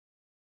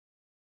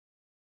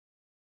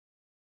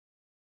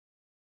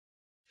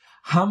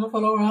Hi my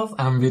followers,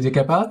 I'm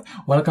Koss.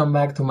 Welcome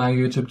back to my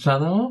YouTube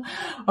channel.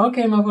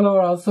 Okay my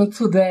followers, so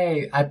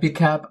today I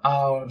pick up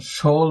our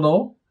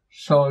Sholo.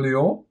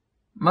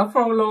 My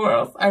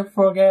followers, I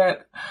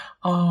forget.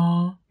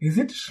 Is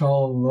it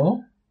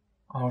Sholo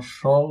or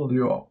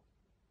Sholyo?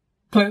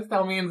 Please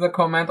tell me in the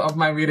comment of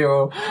my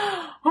video.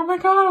 Oh my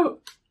god,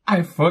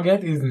 I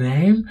forget his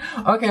name.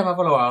 Okay my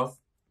followers,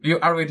 you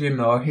already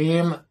know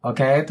him,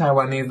 okay?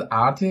 Taiwanese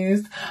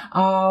artist.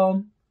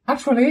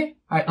 Actually,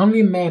 I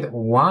only made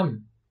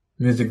one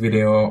music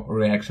video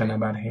reaction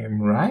about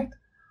him, right?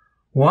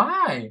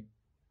 Why?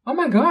 Oh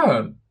my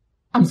god,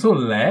 I'm so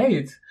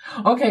late.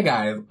 Okay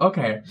guys,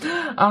 okay.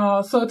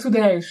 So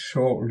today,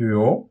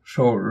 Sholo,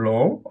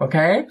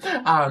 okay?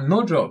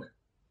 No joke.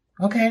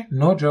 Okay,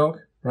 no joke,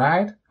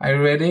 right? Are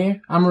you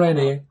ready? I'm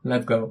ready.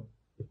 Let's go.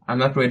 I'm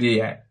not ready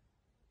yet.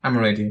 I'm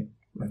ready.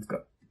 Let's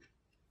go.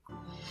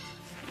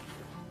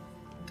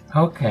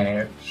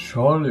 Okay,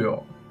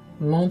 Sholo.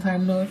 Long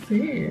time no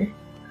see.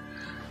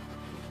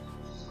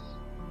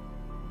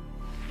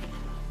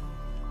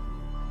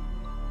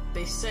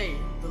 They say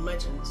the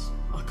legends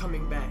are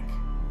coming back.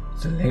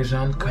 The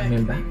legend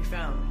coming back. Where can they be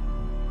found?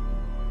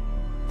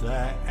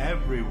 They're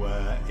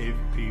everywhere if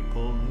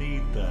people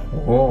need them.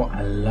 Oh,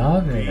 I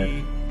love it.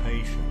 Be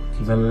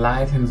patient. The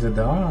light in the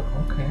dark.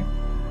 Okay.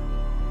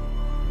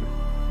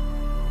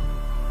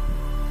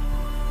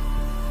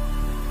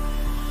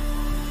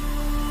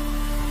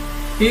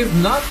 He's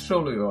not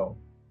Sholo.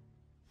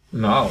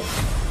 No.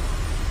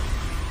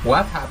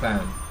 What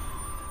happened?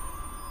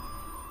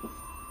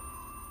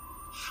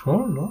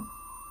 Sholo?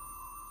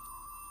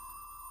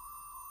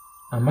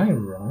 Am I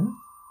wrong?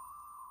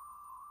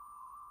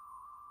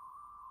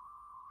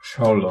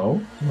 Sholo?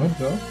 What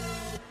the?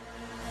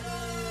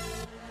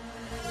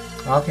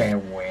 Okay,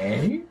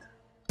 wait.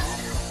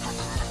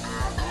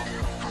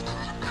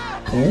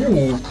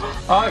 Ooh.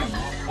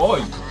 Oh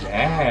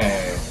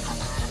yeah.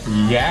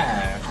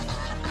 Yeah.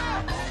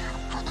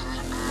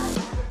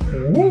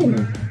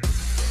 Ooh.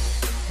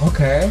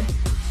 Okay.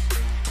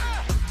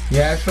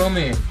 Yeah, show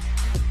me.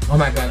 Oh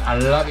my god, I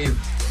love his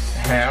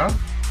hair.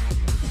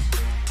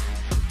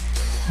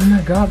 Oh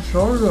my god,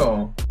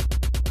 Sholo.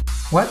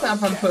 What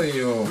happened to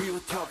you?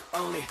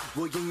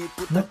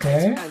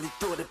 Okay.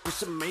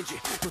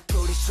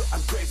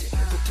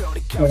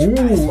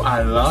 Ooh,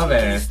 I love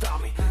it.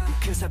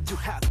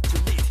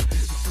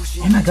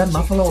 Oh my god,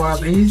 my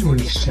follower is in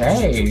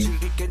shade.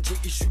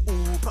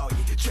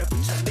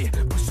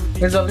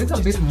 It's a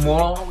little bit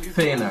more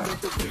thinner,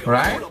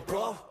 right?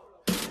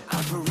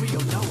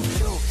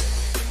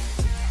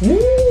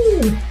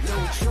 Ooh.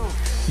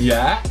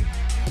 Yeah.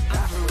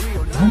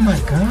 Oh my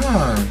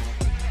god.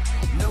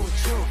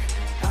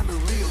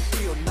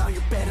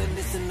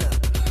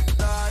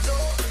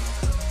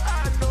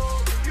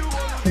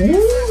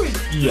 Ooh.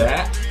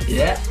 Yeah.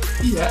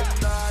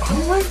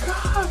 Oh my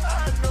god.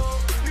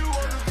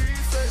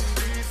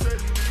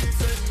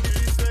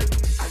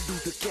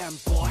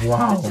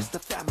 Wow.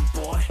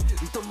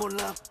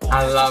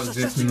 I love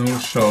this new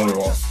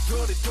Sholo.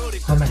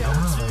 Oh my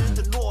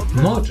god.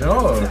 No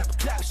joke.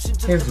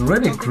 It's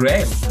really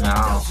great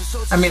now.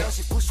 I mean,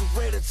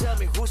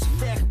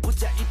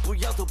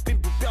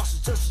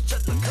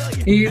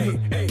 he's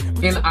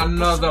in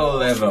another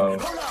level,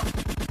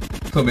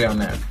 to be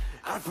honest.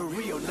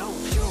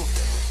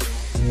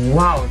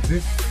 Wow,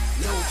 this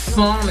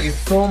song is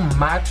so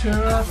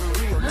mature.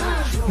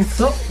 It's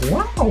so,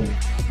 wow.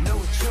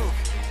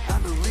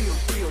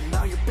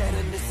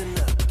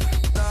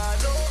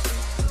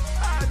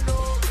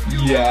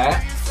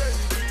 Yeah.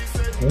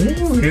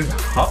 Ooh, he's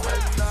hot.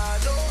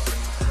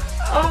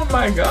 Oh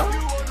my god.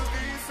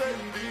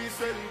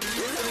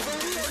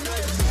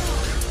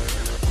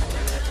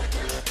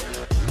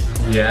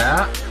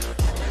 Yeah.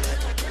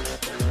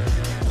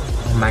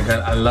 Oh my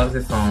god, I love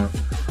this song.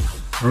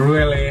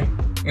 Really?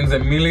 In the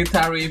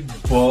military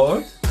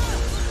boat?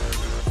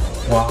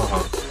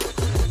 Wow.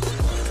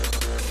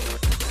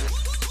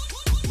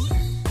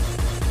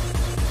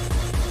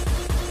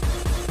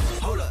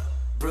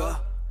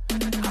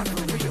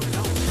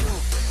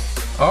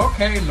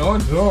 Okay, no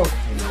joke.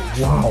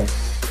 Wow.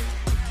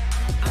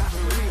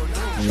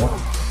 Wow.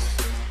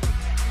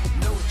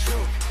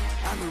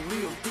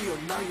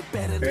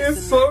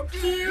 It's so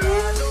cute.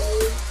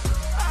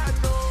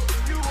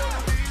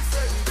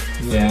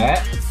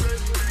 Yeah.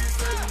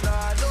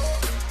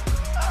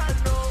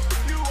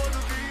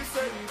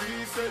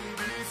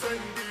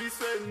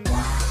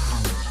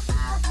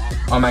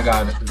 Wow. Oh my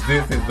god,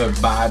 this is the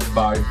bad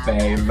boy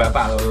face that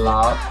I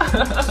love.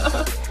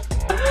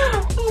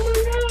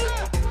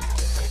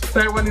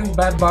 Taiwanese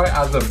bad boy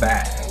as a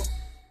bag.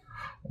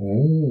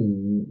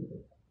 Ooh.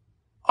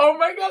 Oh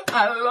my god,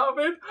 I love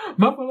it.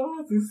 My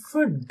followers is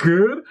so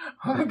good.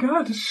 Oh my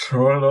god,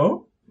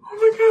 Sholo. Oh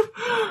my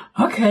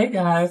god. Okay,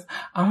 guys.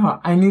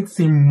 I need to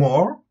see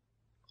more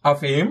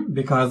of him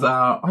because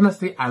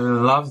honestly, I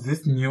love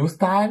this new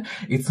style.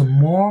 It's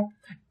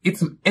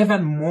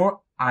even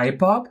more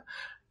hip-hop,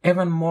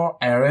 even more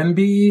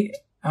R&B.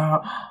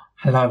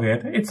 I love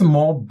it. It's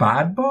more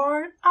bad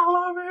boy. I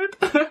love it.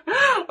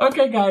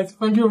 Okay, guys,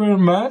 thank you very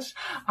much.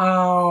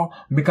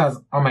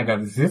 Because, oh my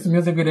god, this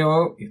music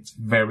video, it's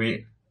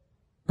very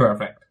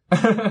perfect.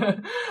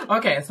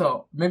 Okay,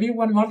 so maybe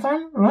one more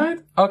time, right?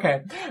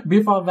 Okay,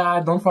 before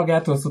that, don't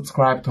forget to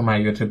subscribe to my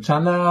YouTube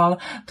channel,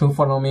 to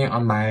follow me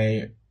on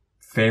my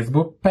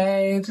Facebook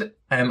page,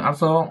 and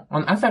also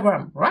on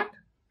Instagram, right?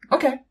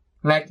 Okay,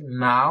 like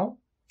now.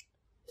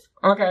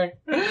 Okay,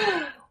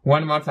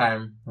 one more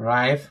time,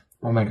 right?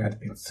 Oh my god,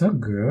 it's so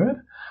good.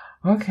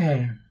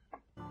 Okay.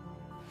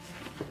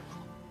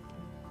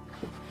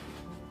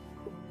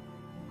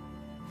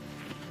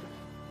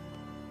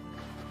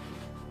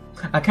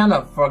 I kind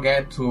of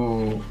forget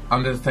to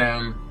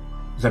understand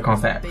the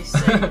concept,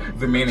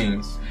 the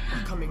meaning.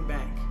 Coming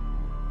back.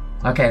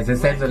 Okay, they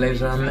say the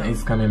legend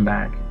is coming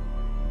back.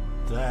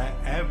 They're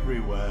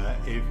everywhere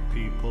if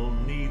people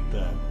need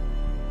them.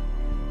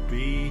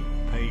 Be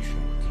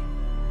patient.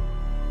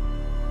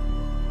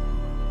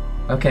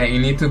 Okay, you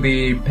need to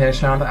be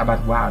patient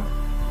about what?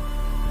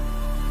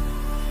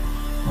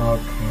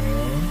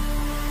 Okay.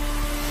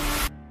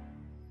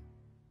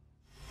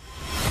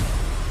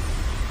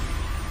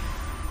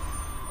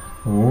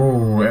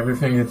 Ooh,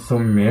 everything is so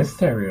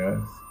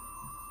mysterious.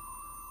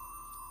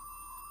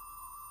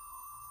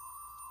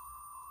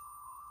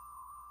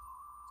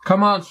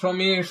 Come on, show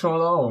me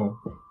Sholo.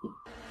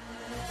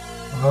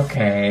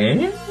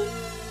 Okay.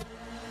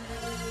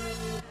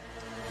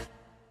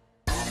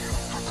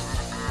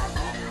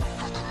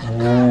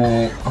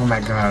 Ooh, oh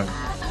my god.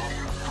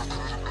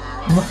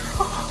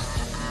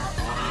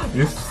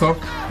 You're so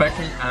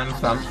fucking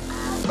handsome.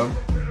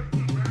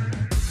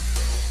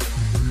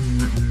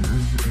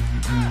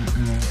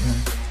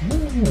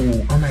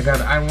 Ooh, oh my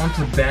god, I want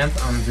to dance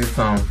on this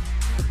song.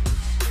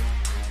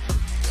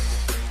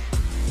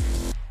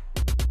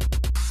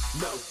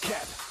 No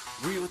cap,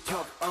 real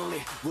talk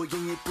only. 我言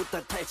语不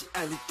带太极，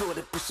爱你多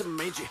的不是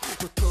美剧。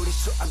偷偷地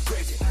说 I'm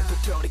crazy， 偷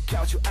偷地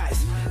靠近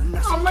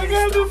eyes。Oh my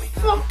god,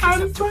 it's so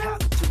handsome.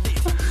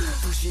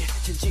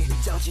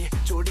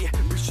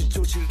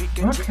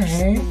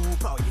 Okay.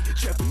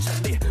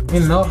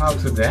 You know how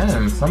to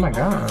dance. Oh my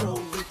god.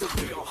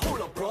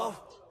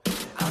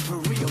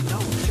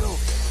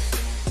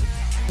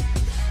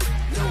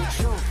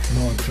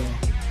 No joke.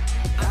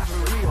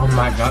 Oh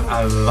my god,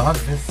 I love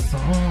this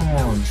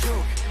song.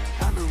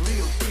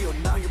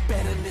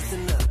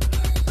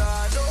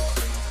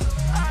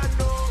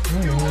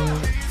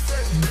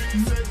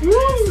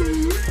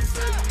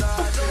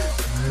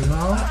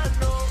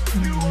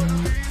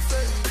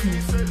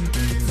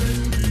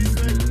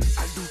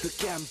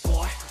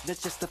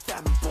 That's just a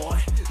fanboy，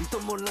 你多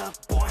么了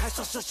boy， 还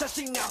说是相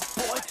信啊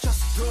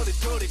boy，just 特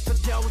地特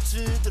调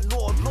质的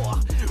懦弱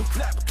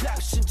 ，clap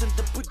clap 心真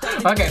的不带。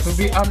Okay, to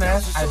be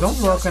honest, I don't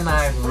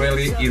recognize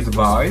really his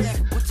voice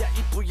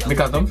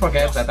because don't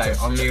forget that I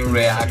only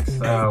react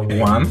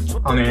once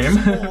on him,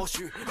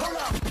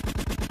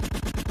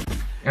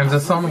 and the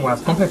song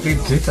was completely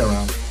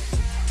different.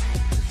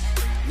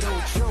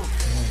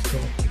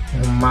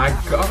 Oh my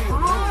god.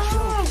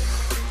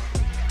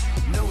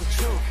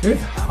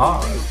 It's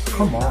hard.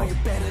 Come on.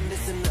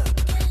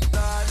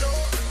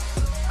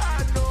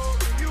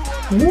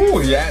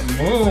 Ooh, yeah,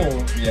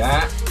 move.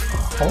 Yeah.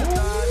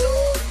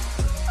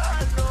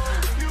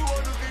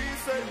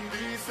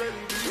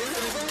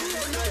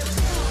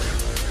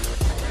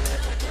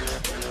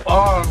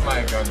 Oh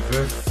my god,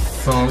 this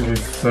song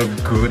is so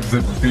good.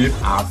 The beats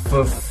are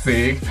so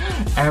sick.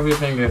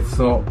 Everything is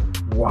so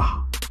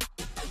wow.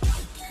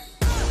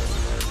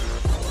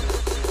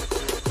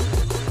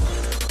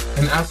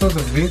 And also the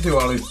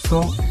visual is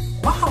so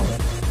wow.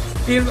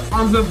 He's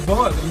on the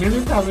boat,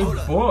 military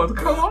boat.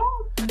 Come on.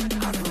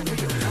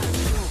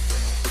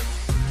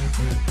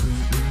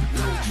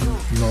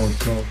 No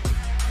joke.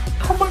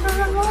 Oh my god.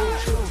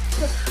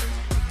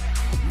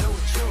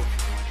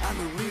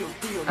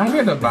 I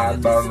need a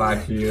bad boy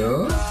like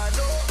you.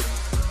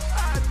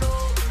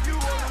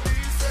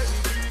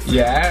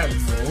 Yeah.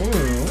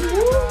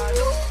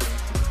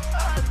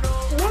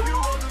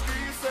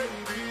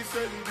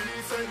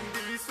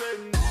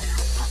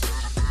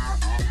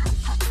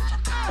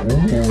 Ooh,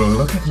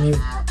 look at me.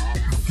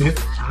 These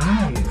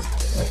eyes.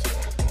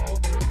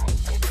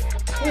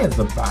 Here's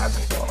the bad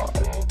boy.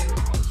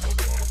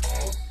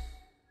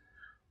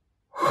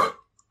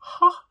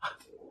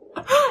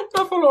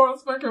 My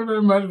followers, thank you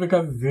very much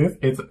because this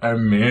is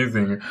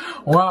amazing.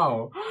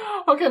 Wow.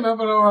 Okay, my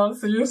followers,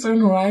 see you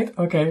soon, right?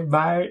 Okay,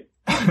 bye.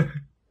 Oh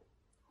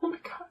my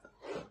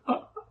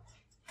god.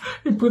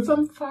 He put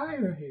some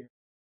fire here.